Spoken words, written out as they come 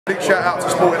Big shout out to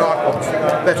Sporting Icons,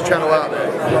 best channel out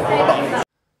there.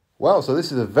 Well, so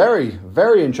this is a very,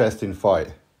 very interesting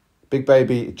fight. Big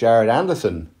baby Jared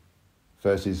Anderson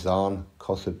versus Zhan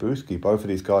Kossobutskiy. Both of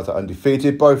these guys are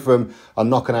undefeated. Both of them are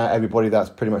knocking out everybody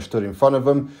that's pretty much stood in front of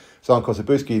them. Zhan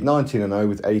Kossobutskiy 19-0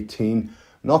 with 18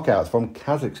 knockouts from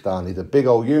Kazakhstan. He's a big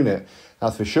old unit,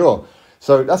 that's for sure.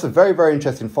 So that's a very, very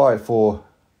interesting fight for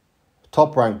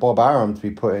top-ranked Bob Arum to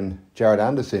be putting Jared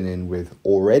Anderson in with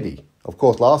already. Of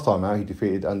course, last time out, he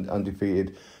defeated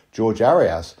undefeated George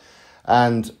Arias.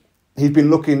 And he's been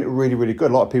looking really, really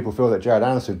good. A lot of people feel that Jared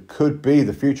Anderson could be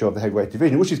the future of the heavyweight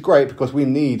division, which is great because we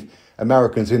need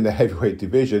Americans in the heavyweight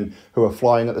division who are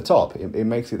flying at the top. It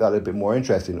makes it that a little bit more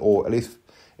interesting, or at least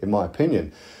in my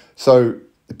opinion. So,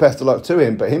 best of luck to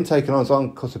him. But him taking on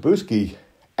Zhan Kossobutskiy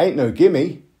ain't no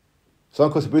gimme.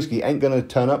 Zhan Kossobutskiy ain't going to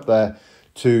turn up there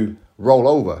to roll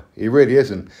over. He really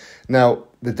isn't. Now,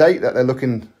 the date that they're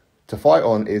looking to fight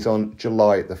on is on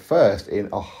July the 1st in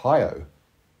Ohio.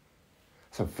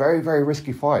 It's a very, very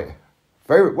risky fight.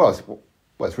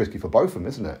 It's risky for both of them,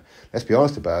 isn't it? Let's be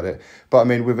honest about it. But I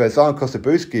mean, with Zhan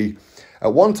Kossobutskiy,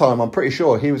 at one time, I'm pretty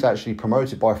sure he was actually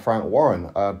promoted by Frank Warren,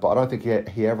 but I don't think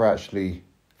he ever actually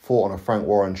fought on a Frank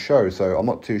Warren show, so I'm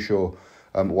not too sure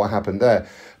what happened there.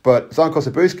 But Zhan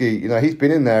Kossobutskiy, he's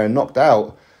been in there and knocked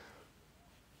out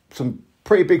some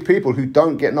pretty big people who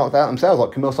don't get knocked out themselves,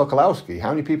 like Kamil Sokolowski.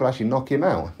 How many people actually knock him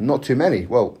out? Not too many.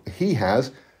 Well, he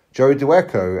has Joey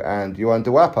Dueco and Johan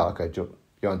Duapa. Okay,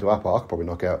 Johan Duapa I could probably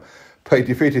knock out. But he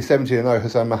defeated 17-0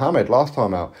 Hassan Mohammed last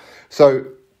time out. So,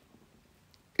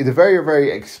 he's a very, very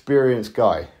experienced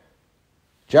guy.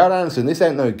 Jared Anderson, this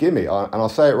ain't no gimme. And I'll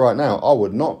say it right now, I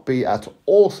would not be at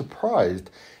all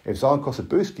surprised if Zhan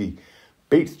Kossobutskiy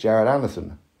beats Jared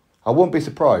Anderson. I wouldn't be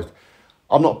surprised.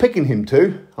 I'm not picking him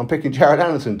to. I'm picking Jared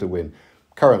Anderson to win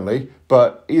currently.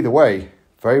 But either way,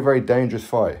 very, very dangerous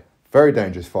fight. Very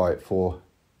dangerous fight for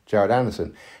Jared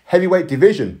Anderson. Heavyweight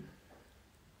division.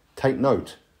 Take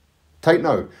note. Take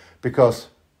note. Because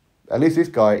at least this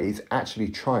guy is actually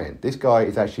trying. This guy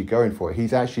is actually going for it.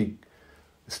 He's actually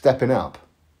stepping up.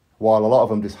 While a lot of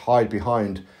them just hide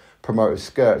behind promoters'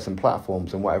 skirts and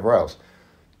platforms and whatever else.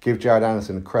 Give Jared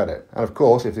Anderson credit. And of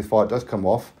course, if this fight does come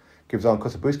off, give Zhan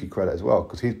Kossobutskiy credit as well,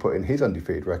 because he's putting his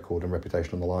undefeated record and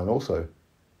reputation on the line also.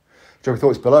 Drop your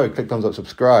thoughts below, click thumbs up,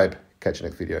 subscribe. Catch you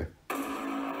next video.